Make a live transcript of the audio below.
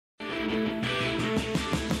Read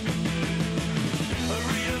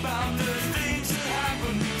about the things that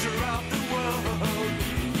happen throughout the world.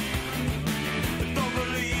 Don't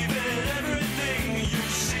believe in everything you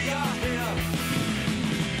see or hear.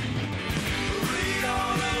 Read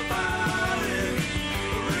all about it.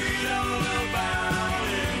 Read all about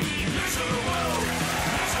it. News of the world.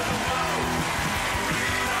 News of the world.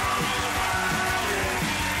 Read all about it.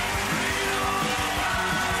 Read all about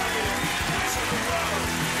it. News of the world.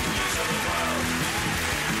 News of the world.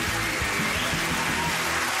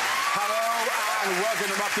 Hello and welcome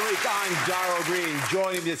to Mock the Week. I'm Darrow Green.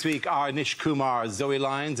 Joining me this week are Nish Kumar, Zoe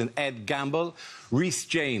Lyons and Ed Gamble, Rhys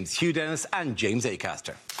James, Hugh Dennis and James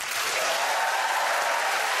Acaster.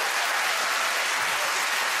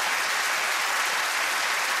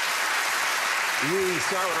 We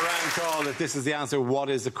start with a round call that this is the answer. What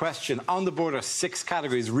is the question? On the board are 6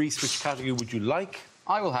 categories. Rhys, which category would you like?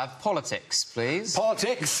 I will have politics, please.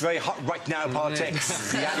 Politics. Very hot right now,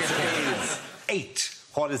 politics. The answer is 8.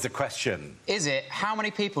 What is the question? Is it, how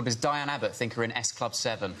many people does Diane Abbott think are in S Club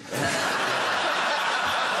 7?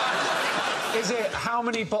 Is it, how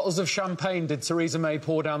many bottles of champagne did Theresa May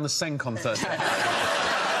pour down the Senk on Thursday?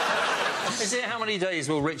 Is it how many days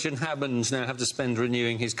will Richard Hammond now have to spend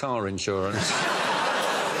renewing his car insurance?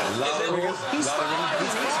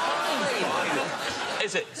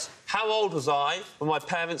 Is it, how old was I when my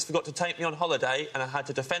parents forgot to take me on holiday and I had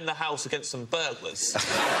to defend the house against some burglars?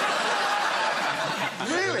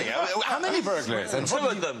 Really? How many burglars? And 2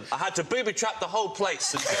 of them. I had to booby-trap the whole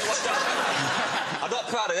place. And I'm not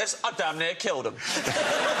proud of this. I damn near killed them.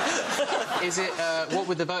 Is it, what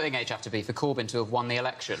would the voting age have to be for Corbyn to have won the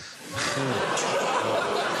election?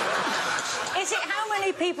 Is it how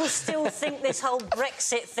many people still think this whole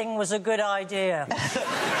Brexit thing was a good idea?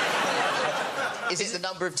 Is it the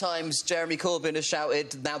number of times Jeremy Corbyn has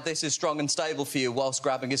shouted, "Now this is strong and stable for you," whilst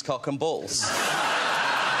grabbing his cock and balls?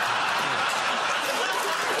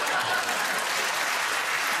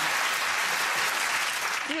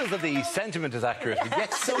 Feels that the sentiment is accurate, but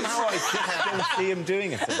yet somehow I just don't see him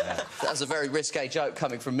doing it. That's a very risque joke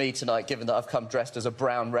coming from me tonight, given that I've come dressed as a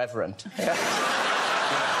brown reverend.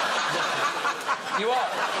 You are.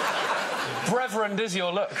 Reverend is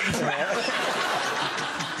your look.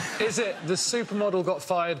 Is it, the supermodel got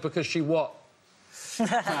fired because she what?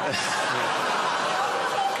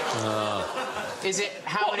 Is it,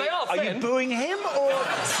 how many... Are you booing him or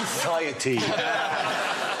society?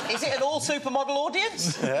 Is it an all-supermodel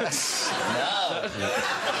audience? You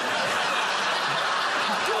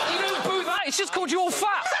don't boo that, it's just called you all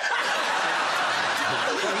fat.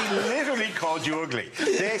 He literally called you ugly.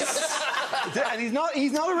 And he's not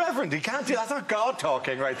a reverend. He can't do... That's not God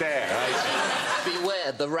talking right there, right?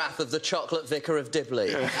 Beware the wrath of the chocolate vicar of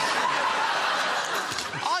Dibley.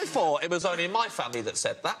 I thought it was only my family that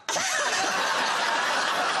said that.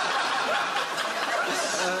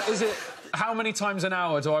 Is it, how many times an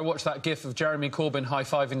hour do I watch that gif of Jeremy Corbyn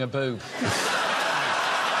high-fiving a boob?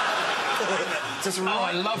 Just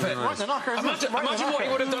I love it. Imagine what he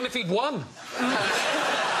would have done if he'd won.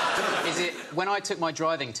 Is it, when I took my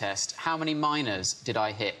driving test, how many minors did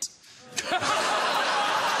I hit? Is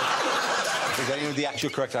that even the actual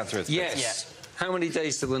correct answer is? Yes. Yeah. How many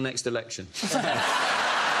days till the next election?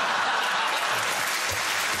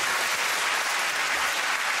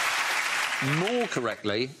 More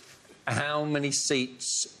correctly, how many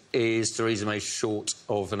seats is Theresa May short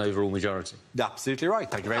of an overall majority? Absolutely right.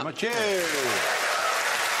 Thank you very much.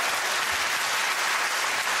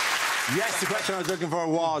 Yes, the question I was looking for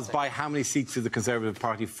was by how many seats did the Conservative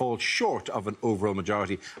Party fall short of an overall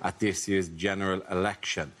majority at this year's general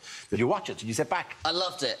election? Did you watch it? Did you sit back? I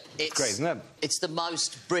loved it. It's great, isn't it? It's the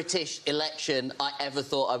most British election I ever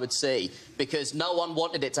thought I would see, because no one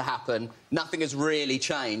wanted it to happen, nothing has really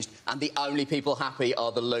changed, and the only people happy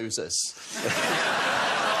are the losers.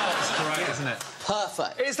 That's great, isn't it?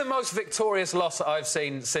 Perfect. It is the most victorious loss that I've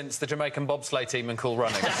seen since the Jamaican bobsleigh team in Cool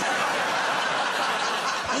Running.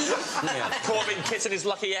 Corbyn kissing his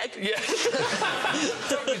lucky egg? Yeah.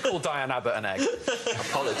 Don't you call Diane Abbott an egg?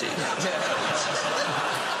 Apologies.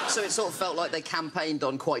 So it sort of felt like they campaigned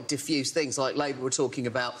on quite diffuse things, like Labour were talking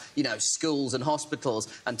about, you know, schools and hospitals,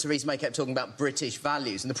 and Theresa May kept talking about British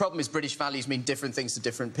values. And the problem is British values mean different things to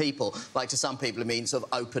different people. Like, to some people it means sort of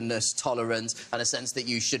openness, tolerance, and a sense that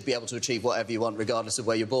you should be able to achieve whatever you want regardless of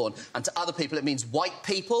where you're born. And to other people it means white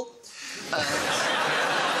people.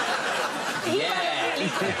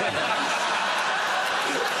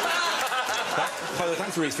 Well,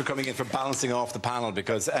 thanks, Rhys, for coming in, for balancing off the panel,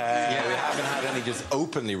 because we haven't had any just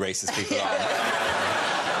openly racist people on.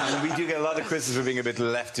 And we do get a lot of criticism for being a bit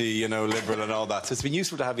lefty, you know, liberal and all that. So it's been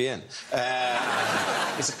useful to have you in.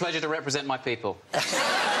 It's a pleasure to represent my people.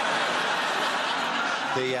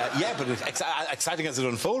 Yeah, but it's exciting as it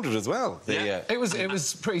unfolded as well. It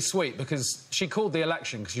was pretty sweet because she called the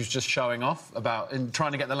election because she was just showing off about and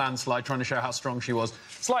trying to get the landslide, trying to show how strong she was.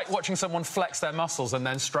 It's like watching someone flex their muscles and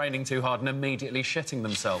then straining too hard and immediately shitting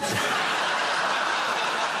themselves.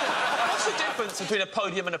 What's the difference between a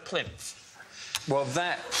podium and a plinth? Well,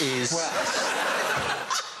 that is...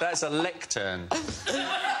 that's a lectern.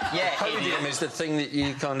 Yeah, Podium is the thing that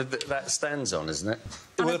you kind of... that stands on, isn't it?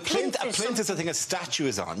 Well, a plinth is the thing a statue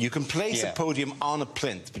is on. You can place a podium on a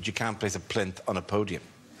plinth, but you can't place a plinth on a podium.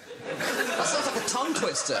 That sounds like a tongue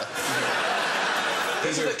twister.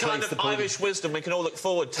 This is the kind of Irish wisdom we can all look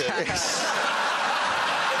forward to.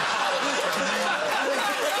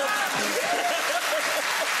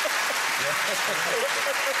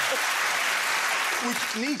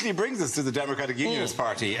 Which neatly brings us to the Democratic Unionist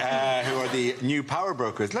Party, who are the new power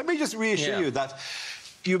brokers. Let me just reassure you that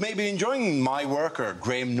you may be enjoying my work or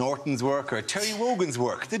Graham Norton's work or Terry Wogan's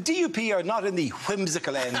work. The DUP are not in the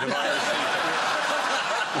whimsical end of Irish.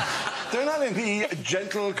 They're not in the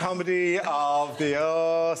gentle comedy of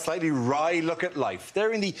the slightly wry look at life.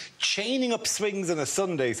 They're in the chaining up swings on a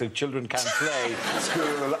Sunday so children can't play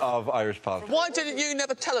school of Irish politics. Why didn't you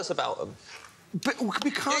never tell us about them?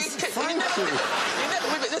 Because, frankly...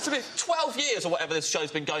 It's been 12 years or whatever this show's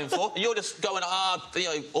been going for, and you're just going, you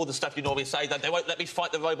know, all the stuff you normally say, that they won't let me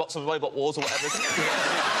fight the robots and robot wars or whatever.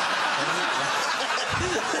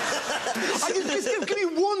 Give me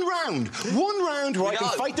one round where I can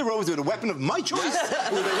fight the robots with a weapon of my choice.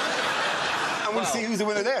 And we'll see who's the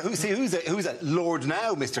winner there. Who's a Lord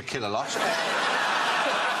now, Mr. Killalot.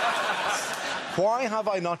 Why have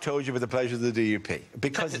I not told you about the pleasures of the DUP?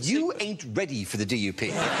 Because you ain't ready for the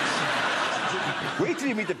DUP. Wait till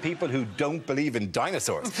you meet the people who don't believe in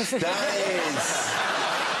dinosaurs. That is...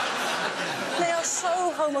 They are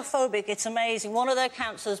so homophobic, it's amazing. One of their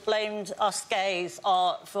councillors blamed us gays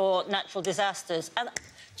for natural disasters. And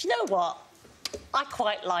do you know what? I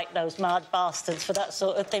quite like those mad bastards for that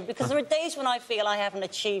sort of thing, because there are days when I feel I haven't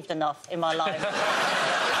achieved enough in my life.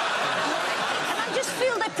 I just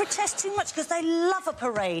feel they protest too much because they love a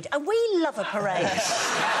parade, and we love a parade.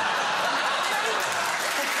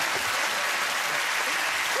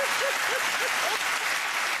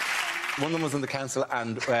 One of them was in the council,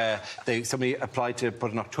 and somebody applied to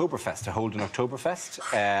put an Oktoberfest, to hold an Oktoberfest,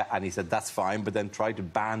 and he said that's fine, but then tried to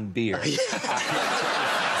ban beer.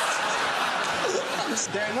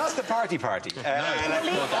 They're not the party.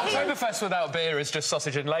 Oktoberfest without beer is just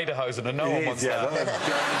sausage and lederhosen, and no one wants that.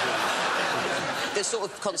 There's sort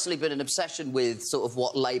of constantly been an obsession with sort of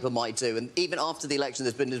what Labour might do, and even after the election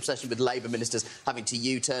there's been an obsession with Labour ministers having to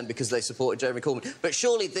U-turn because they supported Jeremy Corbyn. But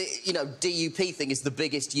surely the, you know, DUP thing is the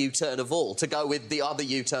biggest U-turn of all, to go with the other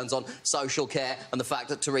U-turns on social care and the fact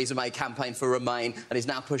that Theresa May campaigned for Remain and is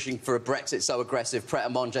now pushing for a Brexit so aggressive Pret a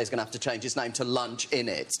Manger is going to have to change its name to Lunch in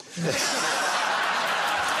it.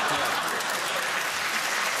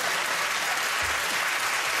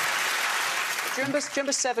 Do you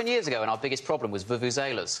remember 7 years ago when our biggest problem was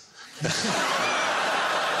vuvuzelas? We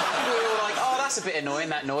were all like, oh, that's a bit annoying,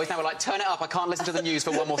 that noise. Now we're like, turn it up, I can't listen to the news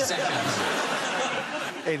for one more second.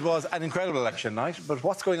 It was an incredible election night, but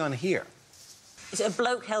what's going on here? Is it a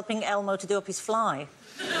bloke helping Elmo to do up his fly?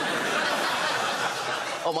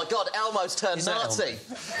 Oh, my God, Elmo's turned Nazi.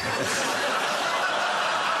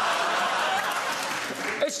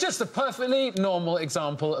 It's just a perfectly normal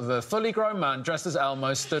example of a fully grown man dressed as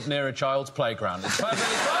Elmo stood near a child's playground. It's perfectly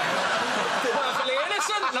fine, perfectly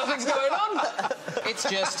innocent, nothing's going on.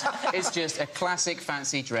 It's just a classic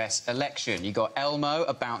fancy dress election. You got Elmo,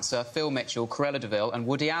 a bouncer, Phil Mitchell, Cruella de Vil, and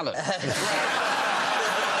Woody Allen.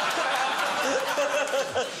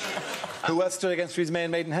 Who else stood against Theresa May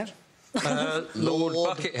in Maidenhead? Lord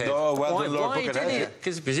Buckethead. Oh, well done, Lord Buckethead.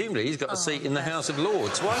 Because presumably he's got a seat in the House of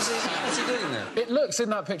Lords. What's he doing there? It looks in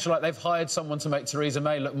that picture like they've hired someone to make Theresa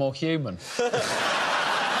May look more human.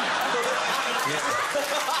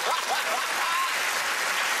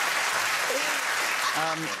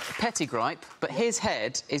 Petty gripe, but his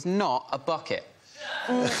head is not a bucket.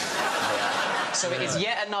 So it is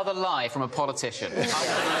yet another lie from a politician.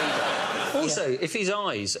 Also, if his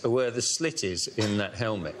eyes are where the slit is in that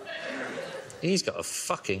helmet, he's got a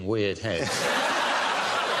fucking weird head.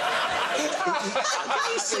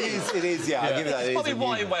 It is, yeah. I'll give you that. It is Probably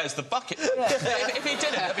why he amusing. wears the bucket. If he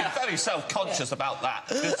didn't, he'd be very self-conscious about that.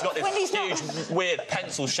 He's got When he's this huge, weird,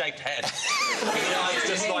 pencil-shaped head. It's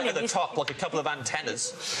just like at the top, like a couple of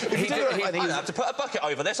antennas. I'd have to put a bucket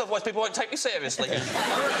over this, otherwise people won't take me seriously. I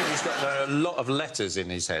reckon he's got a lot of letters in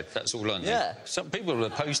his head. That's all I know. Yeah. Some people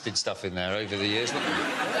have posted stuff in there over the years.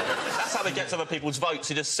 That's how he gets other people's votes.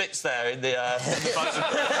 He just sits there in the voting.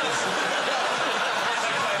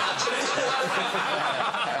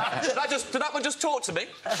 Did that one just talk to me? It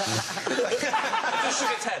just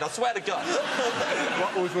shook its head, I swear to God.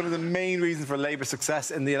 What was one of the main reasons for Labour's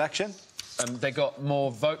success in the election? They got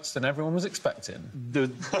more votes than everyone was expecting.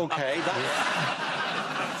 OK,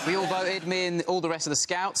 We all voted, me and all the rest of the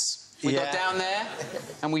scouts. We got down there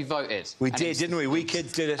and we voted. we And did, didn't we? We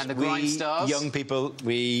kids did it. And the we grind stars. young people,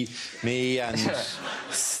 me and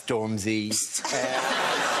Stormzy.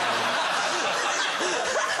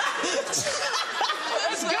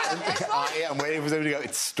 I'm waiting for somebody to go,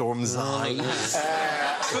 it's Stormzy.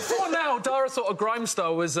 Before now, Dara thought a grime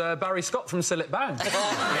star was Barry Scott from Sill It Bang.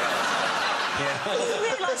 You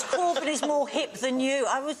realise Corbyn is more hip than you.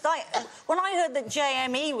 I was like, when I heard that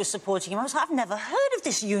JME was supporting him, I was like, I've never heard of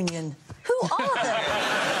this union. Who are they?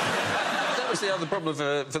 That was the other problem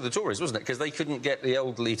for the Tories, wasn't it? Because they couldn't get the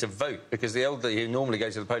elderly to vote, because the elderly who normally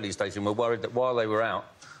go to the polling station were worried that while they were out,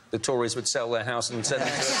 the Tories would sell their house and send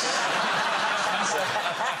it to...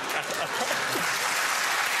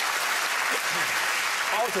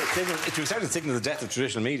 Also, it was starting to signal the death of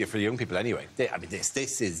traditional media for young people anyway. I mean, this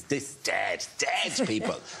dead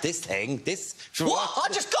people. This thing, this... What? I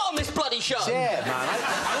just got on this bloody show! Yeah, man,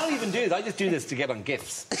 I don't even do it. I just do this to get on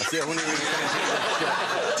GIFs. That's the only reason.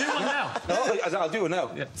 Do one now. No, I'll do it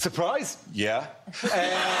now. Yeah. Surprise? Yeah.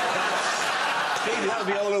 That'll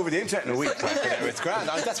be all over the internet in a week. Like, it's grand.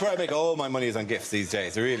 That's where I make all my money is on GIFs these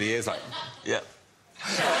days. It really is, like... Yeah.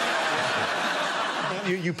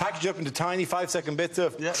 You package up into tiny 5-second bits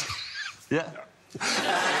of... Yeah. Yeah.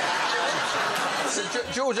 So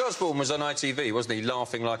George Osborne was on ITV, wasn't he,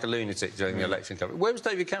 laughing like a lunatic during the election coverage? Where was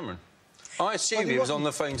David Cameron? I assume he was on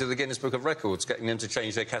the phone to the Guinness Book of Records, getting them to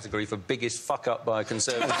change their category for biggest fuck-up by a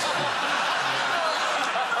Conservative. OK,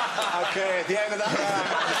 at the end of that round...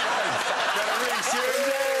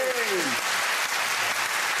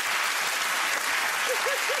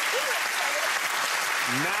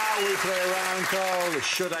 Now we play a round called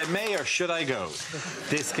Should I May or Should I Go?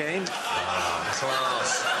 This game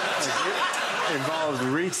involves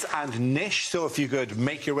Reese and Nish, so if you could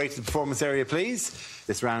make your way to the performance area, please.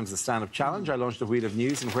 This round is a stand-up challenge. I launched a wheel of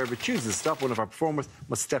news, and whoever chooses to stop, one of our performers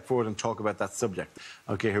must step forward and talk about that subject.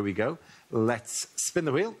 OK, here we go. Let's spin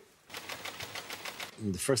the wheel.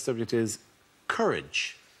 And the first subject is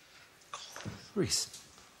courage. Reese.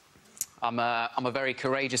 I'm a very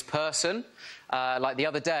courageous person. Like the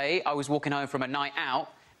other day, I was walking home from a night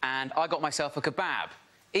out and I got myself a kebab,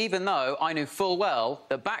 even though I knew full well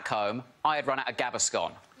that back home I had run out of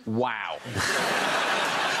Gaviscon. Wow.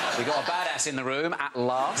 We got a badass in the room at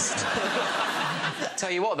last.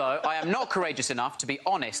 Tell you what, though, I am not courageous enough to be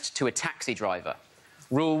honest to a taxi driver.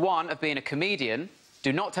 Rule 1 of being a comedian,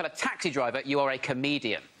 do not tell a taxi driver you are a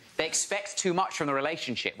comedian. They expect too much from the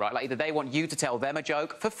relationship, right? Like, either they want you to tell them a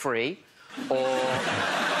joke for free, or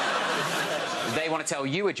they want to tell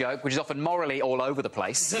you a joke, which is often morally all over the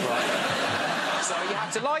place, right? So you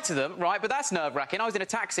have to lie to them, right? But that's nerve-wracking. I was in a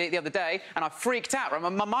taxi the other day, and I freaked out. Right?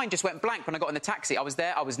 My mind just went blank when I got in the taxi. I was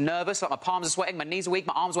there, I was nervous, like my palms are sweating, my knees are weak,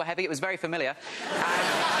 my arms were heavy. It was very familiar. And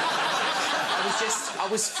I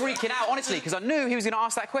was freaking out, honestly, because I knew he was going to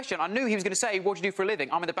ask that question. I knew he was going to say, what do you do for a living?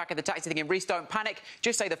 I'm in the back of the taxi thinking, Reese, don't panic.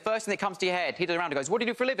 Just say the first thing that comes to your head. He turned around and goes, what do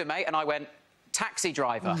you do for a living, mate? And I went, taxi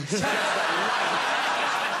driver.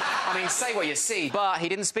 I mean, say what you see, but he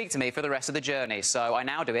didn't speak to me for the rest of the journey, so I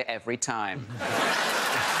now do it every time.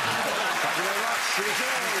 Thank you very much.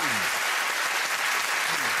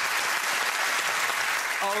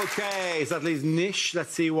 OK, so that leaves Nish.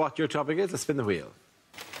 Let's see what your topic is. Let's spin the wheel.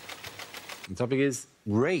 The topic is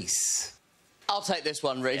race. I'll take this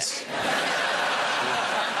one, Reese.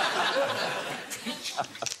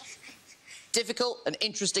 Difficult and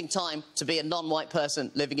interesting time to be a non-white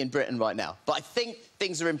person living in Britain right now. But I think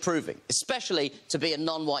things are improving, especially to be a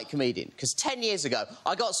non-white comedian. Because 10 years ago,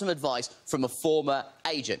 I got some advice from a former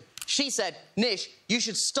agent. She said, Nish, you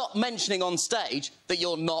should stop mentioning on stage that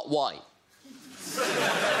you're not white.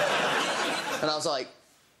 And I was like,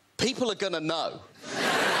 people are gonna know.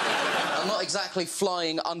 I'm not exactly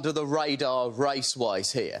flying under the radar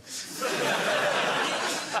race-wise here.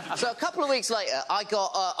 So a couple of weeks later, I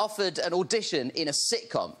got offered an audition in a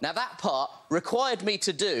sitcom. Now, that part required me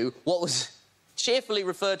to do what was cheerfully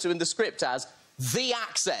referred to in the script as the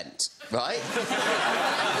accent, right?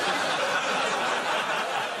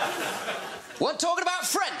 Weren't talking about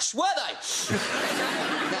French, were they?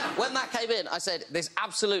 Now, when that came in, I said, there's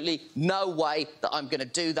absolutely no way that I'm going to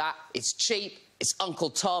do that. It's cheap, it's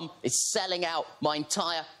Uncle Tom, it's selling out my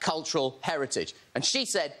entire cultural heritage. And she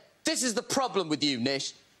said, this is the problem with you,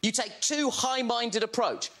 Nish. You take too high-minded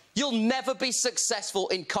approach. You'll never be successful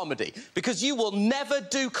in comedy because you will never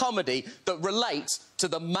do comedy that relates to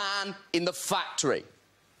the man in the factory.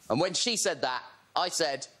 And when she said that, I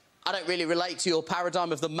said, I don't really relate to your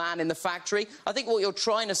paradigm of the man in the factory. I think what you're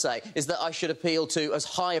trying to say is that I should appeal to as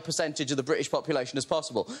high a percentage of the British population as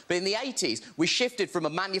possible. But in the 80s, we shifted from a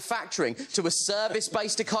manufacturing to a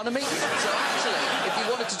service-based economy. So actually, if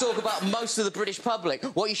you wanted to talk about most of the British public,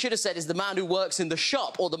 what you should have said is the man who works in the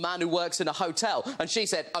shop or the man who works in a hotel. And she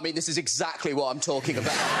said, I mean, this is exactly what I'm talking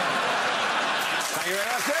about. Thank you very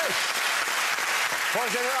much, Nish.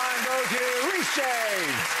 Points in the line go to Rhys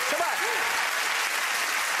James. Come back.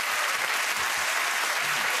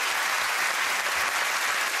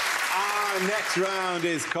 Our next round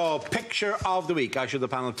is called Picture of the Week. I show the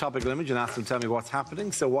panel a topical image and ask them to tell me what's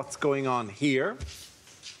happening. So what's going on here?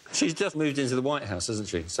 She's just moved into the White House, hasn't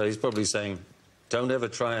she? So he's probably saying, don't ever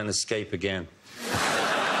try and escape again.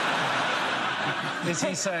 Is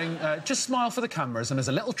he saying, just smile for the cameras and as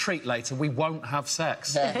a little treat later, we won't have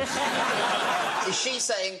sex? Is she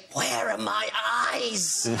saying, where are my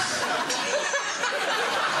eyes?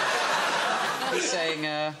 He's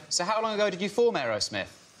saying, so how long ago did you form Aerosmith?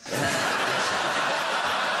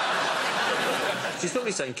 She's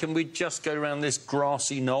probably saying, can we just go around this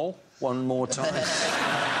grassy knoll one more time?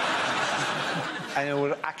 And you know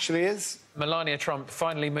what it actually is? Melania Trump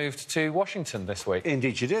finally moved to Washington this week.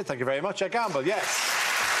 Indeed she did. Thank you very much. I gamble, yes.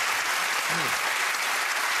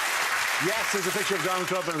 Yes, there's a picture of Donald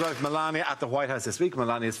Trump and his wife Melania at the White House this week.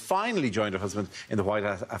 Melania has finally joined her husband in the White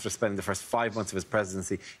House after spending the first 5 months of his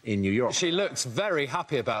presidency in New York. She looks very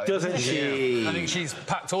happy about it. Doesn't she? Yeah. I think she's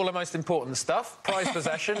packed all her most important stuff. Prized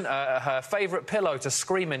possession, her favourite pillow to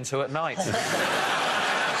scream into at night.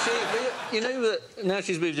 You know that now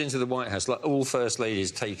she's moved into the White House, like all First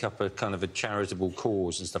Ladies take up a kind of a charitable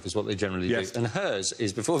cause and stuff is what they generally do. And hers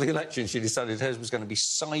is, before the election, she decided hers was going to be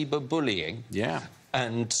cyberbullying. Yeah.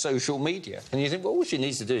 And social media. And you think, well, all she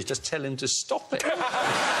needs to do is just tell him to stop it.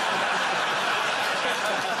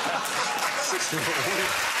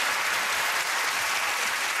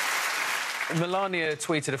 Melania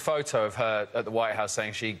tweeted a photo of her at the White House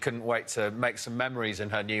saying she couldn't wait to make some memories in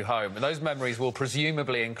her new home. And those memories will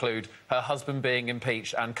presumably include her husband being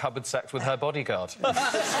impeached and cupboard sex with her bodyguard.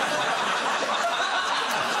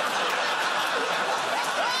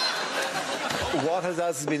 What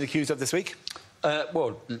has been accused of this week?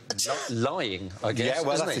 Well, lying, I guess. Yeah,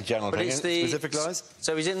 well, isn't that's it? a general But thing. it's Specific lies?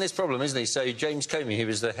 So he's in this problem, isn't he? So James Comey, who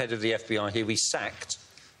was the head of the FBI, who we sacked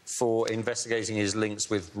for investigating his links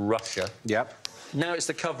with Russia. Yep. Now it's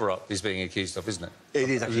the cover-up he's being accused of, isn't it? It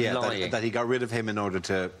is actually, yeah, lying. that he got rid of him in order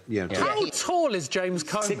to, you know... How tall is James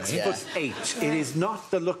Comey? 6'8". It is not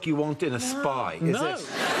the look you want in a spy, is it?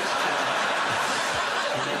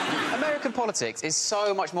 American politics is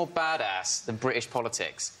so much more badass than British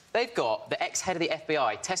politics. They've got the ex-head of the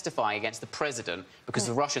FBI testifying against the president because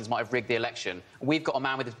the Russians might have rigged the election. We've got a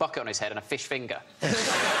man with his bucket on his head and a fish finger. But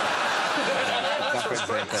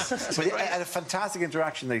he had a fantastic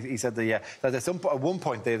interaction. He said that at one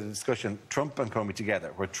point they had a discussion, Trump and Comey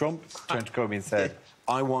together, where Trump turned to Comey and said,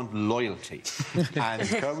 I want loyalty. And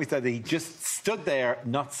Comey said that he just stood there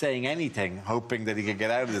not saying anything, hoping that he could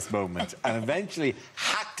get out of this moment, and eventually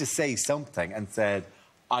had to say something and said,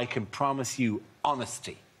 I can promise you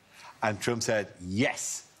honesty. And Trump said,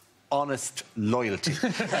 yes, honest loyalty.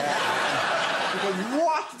 Because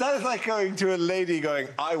what? That is like going to a lady going,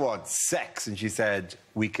 I want sex. And she said,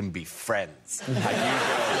 we can be friends. And you go,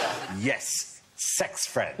 yes, sex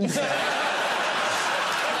friends.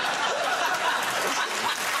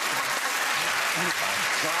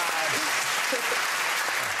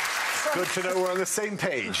 Good to know we're on the same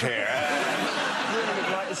page here.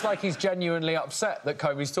 It's like he's genuinely upset that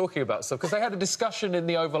Comey's talking about stuff, because they had a discussion in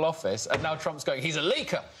the Oval Office, and now Trump's going, he's a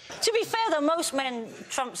leaker. To be fair, though, most men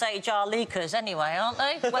Trump's age are leakers anyway, aren't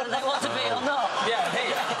they? Whether they want to be or not.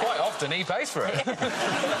 Yeah, quite often he pays for it.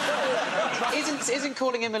 Isn't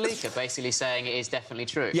calling him a leaker basically saying it is definitely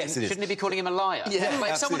true? Yes, it is. Shouldn't he be calling him a liar? Yeah,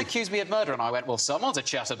 But if someone accused me of murder and I went, well, someone's a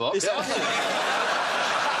chatterbox.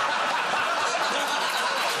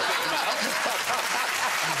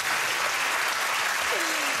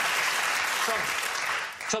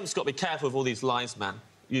 Trump's got to be careful with all these lies, man.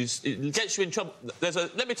 It gets you in trouble.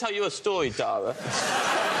 Let me tell you a story, Dara.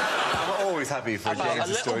 I'm always happy for about James' a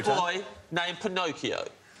little story time. boy named Pinocchio.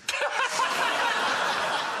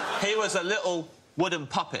 He was a little wooden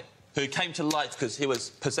puppet who came to life because he was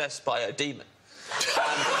possessed by a demon.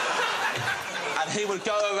 And he would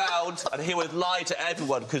go around and he would lie to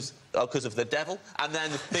everyone because of the devil. And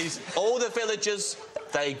then all the villagers,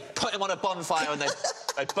 they put him on a bonfire and they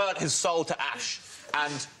burnt his soul to ash.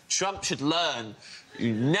 And Trump should learn,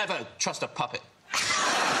 you never trust a puppet. I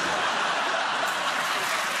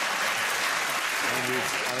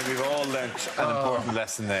think we've all learnt an important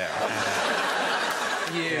lesson there.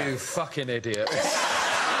 You fucking idiot.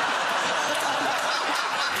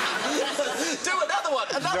 Do another one,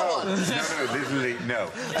 another one. No, literally,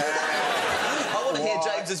 no. I want to hear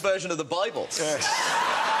James's version of the Bible. The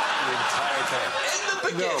entire time. In the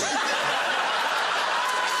beginning. No.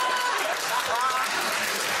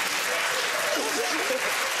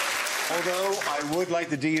 Although I would like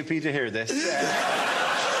the DUP to hear this.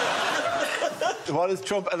 What has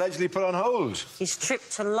Trump allegedly put on hold? His trip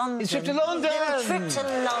to London. His trip to London! His trip to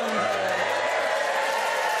London.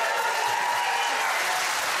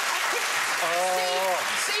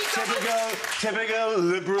 Typical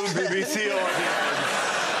liberal BBC audience.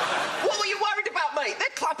 What were you worried about, mate? They're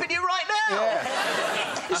clapping you right now.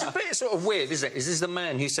 It's a bit sort of weird, isn't it? Is this the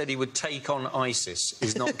man who said he would take on ISIS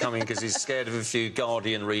is not coming because he's scared of a few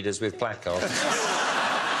Guardian readers with placards?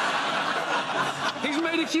 He's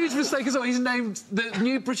made a huge mistake as well. He's named the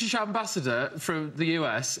new British ambassador from the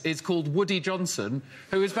US is called Woody Johnson,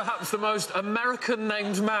 who is perhaps the most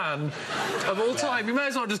American-named man of all time. You may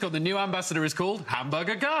as well have just got the new ambassador is called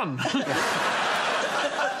Hamburger Gun.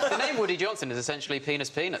 The name Woody Johnson is essentially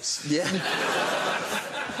penis. Yeah.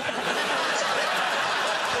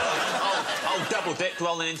 Oh, double dick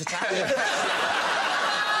rolling into town.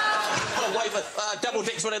 Oh, wait, but double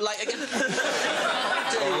dick's running late again.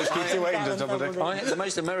 Always keeps you waiting to double dick. The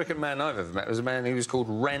most American man I've ever met was a man who was called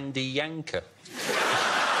Randy Yanker.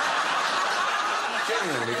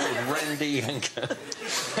 Genuinely called Randy Yanker.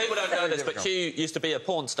 People don't know this, but Hugh used to be a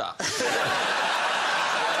porn star.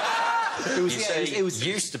 It was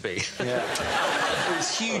used to be. Yeah. It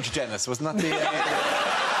was huge, Dennis, wasn't that the...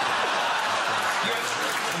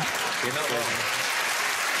 You're not wrong.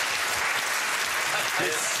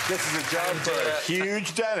 This is a job for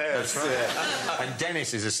huge Dennis. That's right. And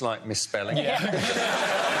Dennis is a slight misspelling.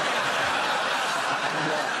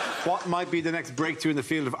 What might be the next breakthrough in the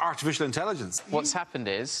field of artificial intelligence? What's happened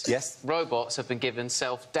is... Yes? Robots have been given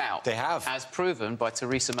self-doubt. They have. As proven by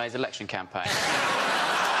Theresa May's election campaign.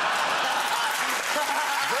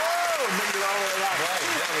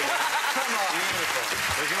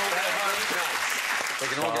 We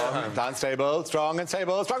can all go home. Dance table, strong and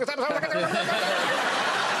stable, strong and stable, strong and stable.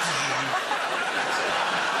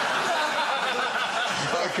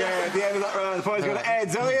 OK, at the end of that round, the points go to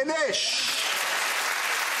Ed, Zoe and Nish.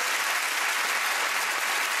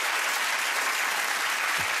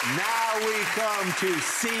 Now we come to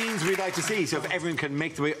scenes we'd like to see. So if everyone can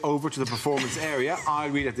make their way over to the performance area, I'll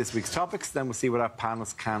read out this week's topics, then we'll see what our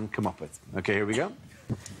panelists can come up with. OK, here we go.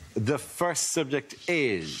 The first subject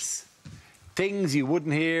is things you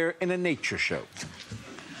wouldn't hear in a nature show.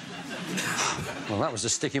 Well, that was a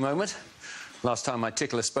sticky moment. Last time I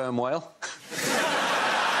tickle a sperm whale.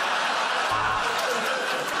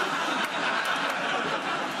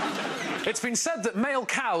 It's been said that male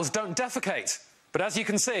cows don't defecate, but as you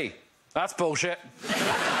can see, that's bullshit.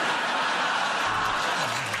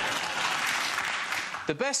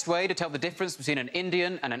 The best way to tell the difference between an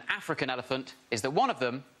Indian and an African elephant is that one of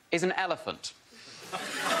them is an elephant.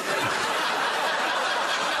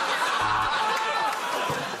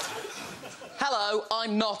 Hello,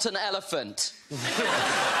 I'm not an elephant.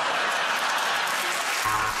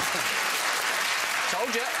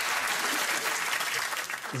 Told you.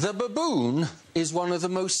 The baboon is one of the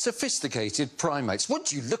most sophisticated primates.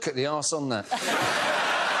 Would you look at the arse on that?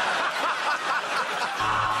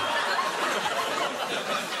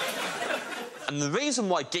 And the reason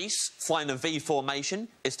why geese fly in a V formation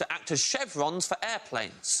is to act as chevrons for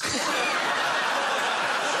airplanes.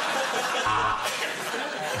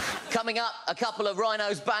 Coming up, a couple of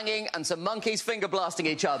rhinos banging and some monkeys finger blasting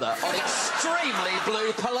each other on extremely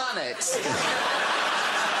blue planets.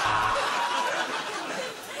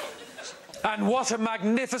 And what a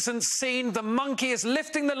magnificent scene. The monkey is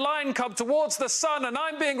lifting the lion cub towards the sun, and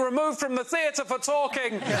I'm being removed from the theatre for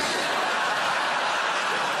talking.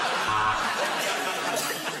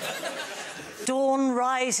 Dawn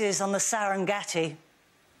rises on the Serengeti.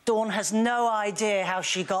 Dawn has no idea how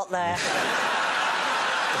she got there.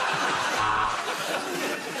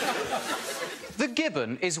 The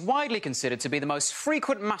gibbon is widely considered to be the most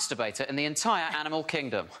frequent masturbator in the entire animal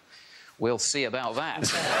kingdom. We'll see about that.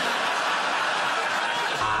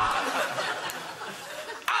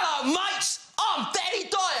 Hello, mates! I'm Danny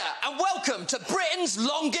Dyer, and welcome to Britain's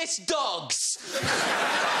Longest Dogs.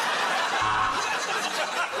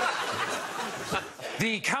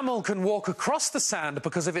 The camel can walk across the sand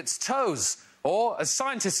because of its toes, or, as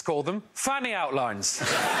scientists call them, fanny outlines.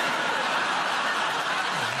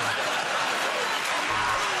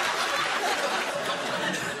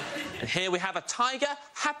 And here we have a tiger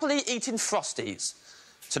happily eating Frosties.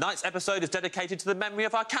 Tonight's episode is dedicated to the memory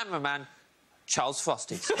of our cameraman, Charles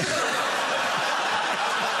Frosties.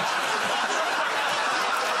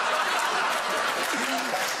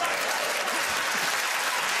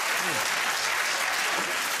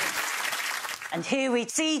 And here we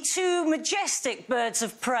see two majestic birds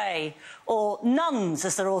of prey, or nuns,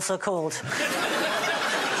 as they're also called.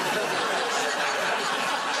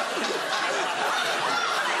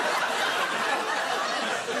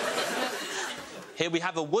 Here we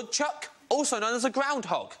have a woodchuck, also known as a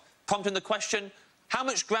groundhog, prompting the question, how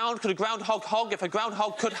much ground could a groundhog hog if a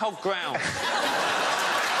groundhog could hog ground?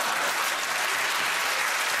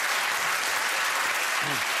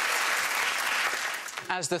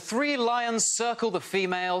 As the three lions circle the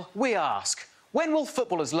female, we ask, when will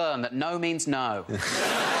footballers learn that no means no?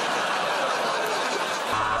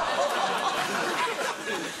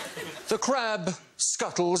 The crab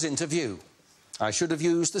scuttles into view. I should have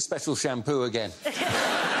used the special shampoo again.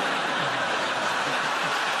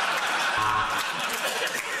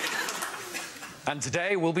 And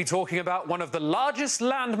today we'll be talking about one of the largest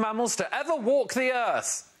land mammals to ever walk the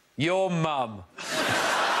earth. Your mum.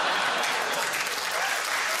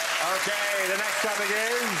 OK, the next topic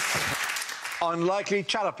is... unlikely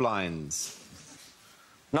challop lines.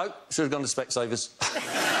 No, should have gone to Specsavers.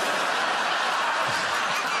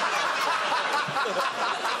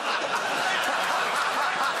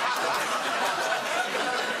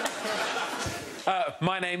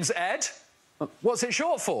 My name's Ed. What's it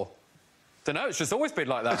short for? Dunno, it's just always been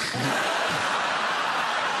like that.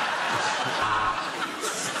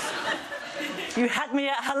 You had me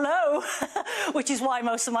at hello, which is why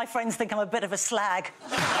most of my friends think I'm a bit of a slag.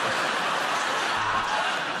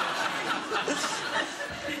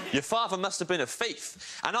 Your father must have been a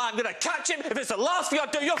thief, and I'm going to catch him if it's the last thing I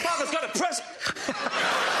do. Your father's got a present.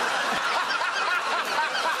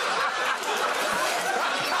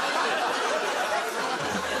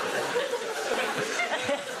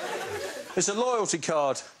 It's a loyalty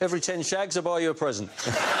card. Every 10 shags, I buy you a present.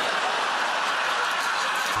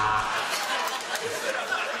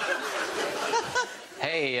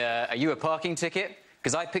 Hey, are you a parking ticket?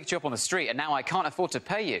 Because I picked you up on the street and now I can't afford to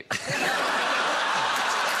pay you.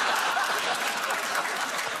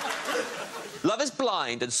 Love is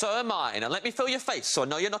blind, and so am I. Now let me feel your face so I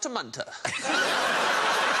know you're not a munter.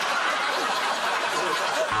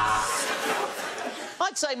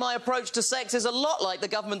 I'd say my approach to sex is a lot like the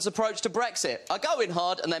government's approach to Brexit. I go in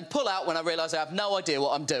hard and then pull out when I realise I have no idea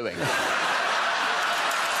what I'm doing.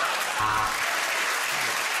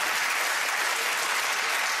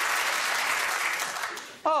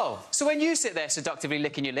 Oh, so when you sit there seductively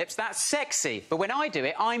licking your lips, that's sexy. But when I do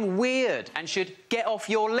it, I'm weird and should get off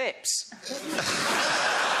your lips.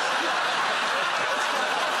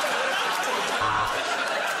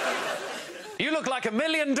 You look like $1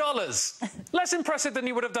 million. Less impressive than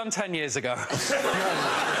you would have done 10 years ago.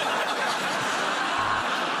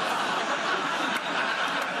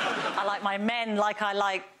 I like my men like I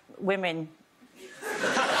like women.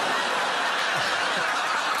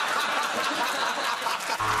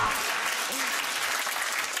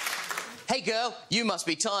 Hey, girl, you must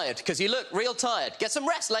be tired, because you look real tired. Get some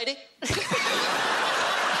rest, lady.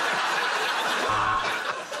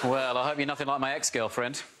 Well, I hope you're nothing like my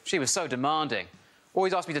ex-girlfriend. She was so demanding.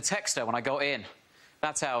 Always asked me to text her when I got in.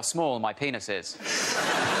 That's how small my penis is.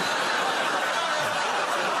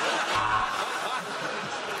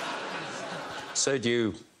 So do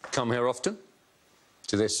you come here often?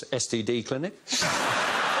 To this STD clinic? If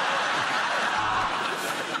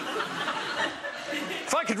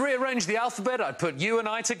I could rearrange the alphabet, I'd put you and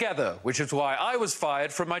I together, which is why I was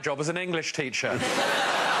fired from my job as an English teacher.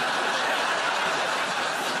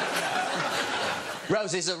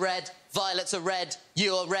 Roses are red, violets are red,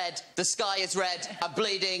 you're red, the sky is red, I'm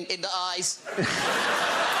bleeding in the eyes.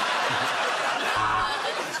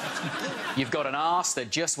 You've got an arse that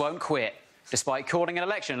just won't quit, despite calling an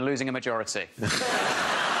election and losing a majority.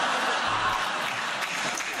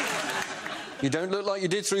 You don't look like you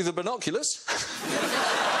did through the binoculars.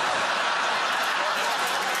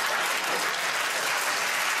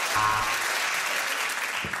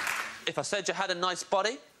 If I said you had a nice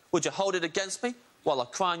body, would you hold it against me? Well, I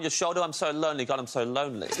cry on your shoulder, I'm so lonely, God, I'm so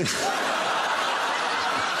lonely.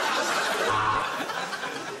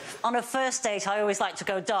 On a first date, I always like to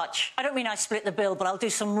go Dutch. I don't mean I split the bill, but I'll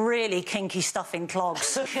do some really kinky stuff in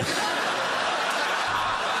clogs.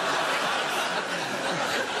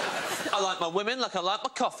 I like my women like I like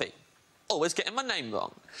my coffee. Always getting my name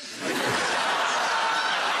wrong.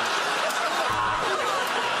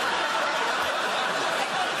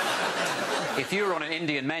 If you were on an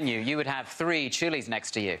Indian menu, you would have 3 chilies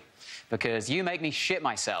next to you, because you make me shit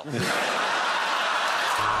myself. At the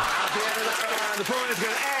end of the round, the point is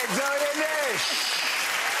going to eggs out in dish.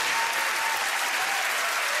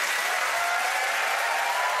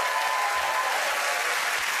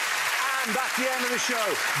 And that's the end of the show.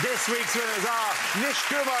 This week's winners are Nish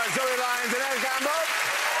Kumar, Zoe Lyons and Ed Gamble.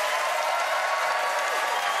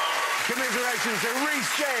 Commiserations to Rhys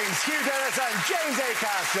James, Hugh Dennis and James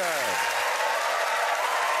Acaster.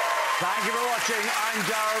 Thank you for watching. I'm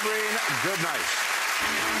Darrell Breen. Good night.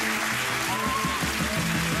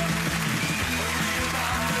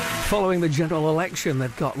 Following the general election,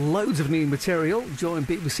 they've got loads of new material. Join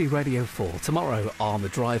BBC Radio 4 tomorrow on The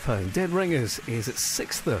Drive Home. Dead Ringers is at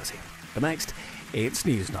 6:30. But next, it's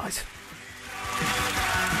Newsnight.